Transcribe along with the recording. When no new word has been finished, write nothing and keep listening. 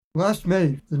Last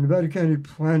May, the Nevada County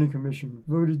Planning Commission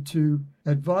voted to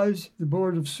advise the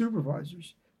Board of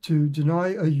Supervisors to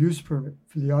deny a use permit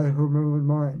for the Idaho Maryland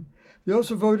Mine. They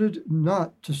also voted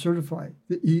not to certify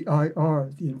the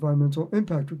EIR, the Environmental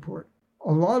Impact Report.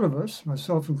 A lot of us,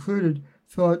 myself included,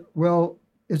 thought, well,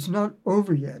 it's not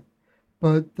over yet,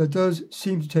 but that does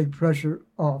seem to take pressure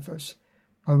off us.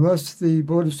 Unless the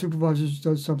Board of Supervisors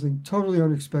does something totally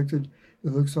unexpected,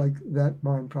 it looks like that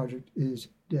mine project is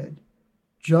dead.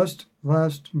 Just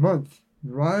last month,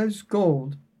 Rise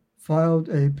Gold filed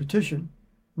a petition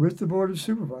with the Board of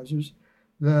Supervisors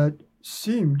that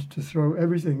seemed to throw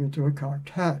everything into a cocked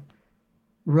hat.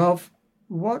 Ralph,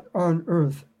 what on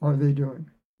earth are they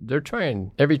doing? They're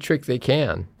trying every trick they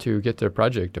can to get their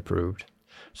project approved.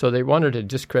 So they wanted to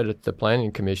discredit the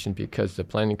Planning Commission because the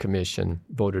Planning Commission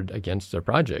voted against their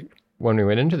project. When we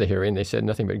went into the hearing, they said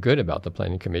nothing but good about the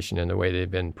Planning Commission and the way they've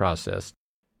been processed.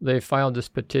 They filed this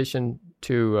petition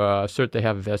to assert they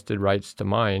have vested rights to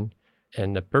mine,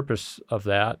 and the purpose of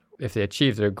that, if they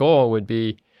achieve their goal, would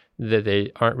be that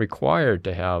they aren't required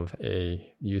to have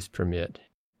a use permit.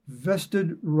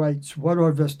 Vested rights. What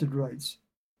are vested rights?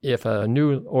 If a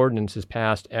new ordinance is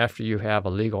passed after you have a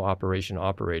legal operation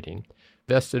operating,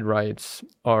 vested rights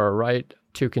are a right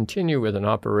to continue with an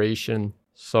operation.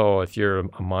 So if you're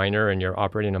a miner and you're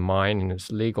operating a mine and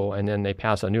it's legal, and then they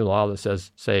pass a new law that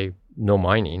says, say, no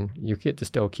mining, you get to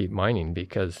still keep mining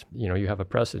because, you have a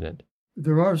precedent.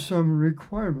 There are some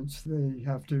requirements. They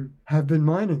have to have been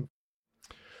mining.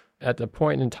 At the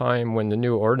point in time when the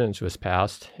new ordinance was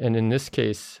passed, and in this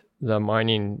case, the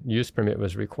mining use permit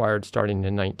was required starting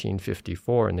in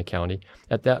 1954 in the county.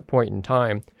 At that point in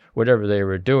time, whatever they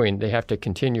were doing, they have to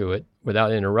continue it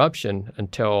without interruption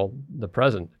until the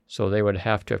present. So they would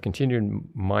have to have continued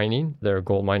mining their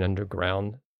gold mine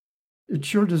underground. It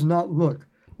sure does not look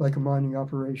like a mining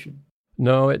operation.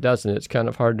 No, it doesn't. It's kind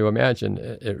of hard to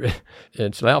imagine.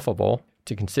 It's laughable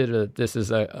to consider that this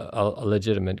is a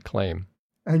legitimate claim.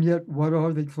 And yet, what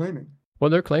are they claiming?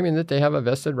 Well, they're claiming that they have a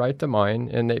vested right to mine,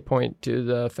 and they point to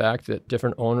the fact that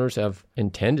different owners have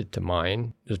intended to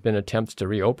mine. There's been attempts to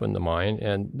reopen the mine,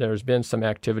 and there's been some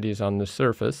activities on the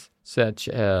surface, such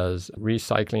as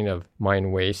recycling of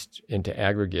mine waste into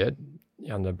aggregate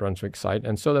on the Brunswick site.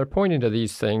 And so they're pointing to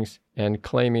these things and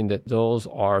claiming that those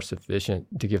are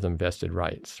sufficient to give them vested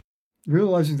rights.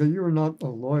 Realizing that you are not a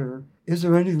lawyer, is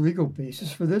there any legal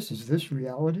basis for this? Is this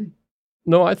reality?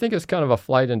 No, I think it's kind of a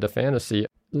flight into fantasy.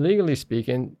 Legally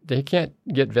speaking, they can't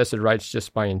get vested rights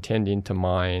just by intending to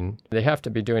mine. They have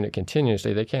to be doing it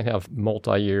continuously. They can't have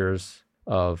multi-years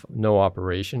of no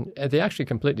operation. They actually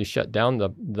completely shut down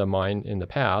the mine in the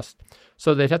past,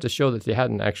 so they'd have to show that they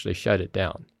hadn't actually shut it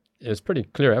down. It's pretty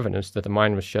clear evidence that the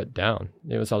mine was shut down.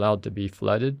 It was allowed to be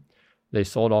flooded. They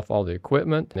sold off all the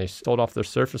equipment. They sold off their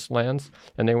surface lands,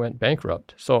 and they went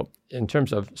bankrupt. So in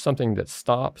terms of something that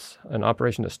stops, an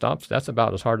operation that stops, that's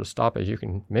about as hard to stop as you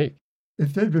can make.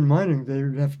 If they'd been mining, they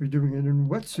would have to be doing it in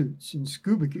wetsuits and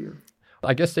scuba gear.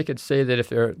 I guess they could say that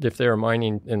if they're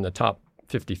mining in the top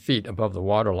 50 feet above the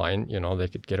water line, they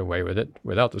could get away with it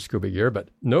without the scuba gear. But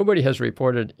nobody has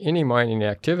reported any mining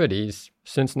activities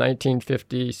since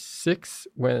 1956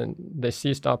 when they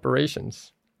ceased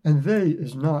operations. And they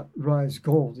is not Rise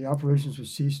Gold. The operations were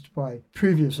ceased by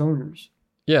previous owners.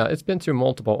 Yeah, it's been through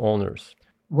multiple owners.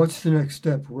 What's the next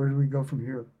step? Where do we go from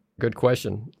here? Good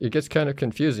question. It gets kind of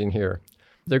confusing here.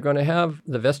 They're going to have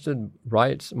the vested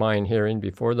rights mine hearing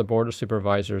before the Board of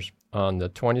Supervisors on the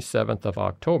 27th of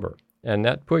October. And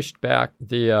that pushed back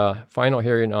the final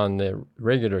hearing on the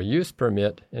regular use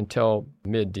permit until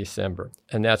mid-December.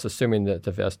 And that's assuming that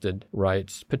the vested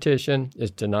rights petition is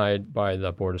denied by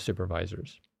the Board of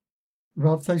Supervisors.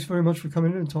 Ralph, thanks very much for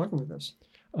coming in and talking with us.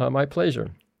 My pleasure.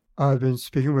 I've been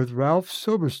speaking with Ralph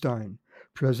Silberstine,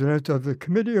 president of the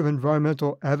Committee of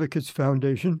Environmental Advocates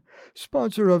Foundation,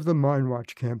 sponsor of the Mine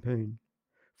Watch campaign.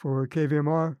 For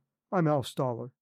KVMR, I'm Al Stahler.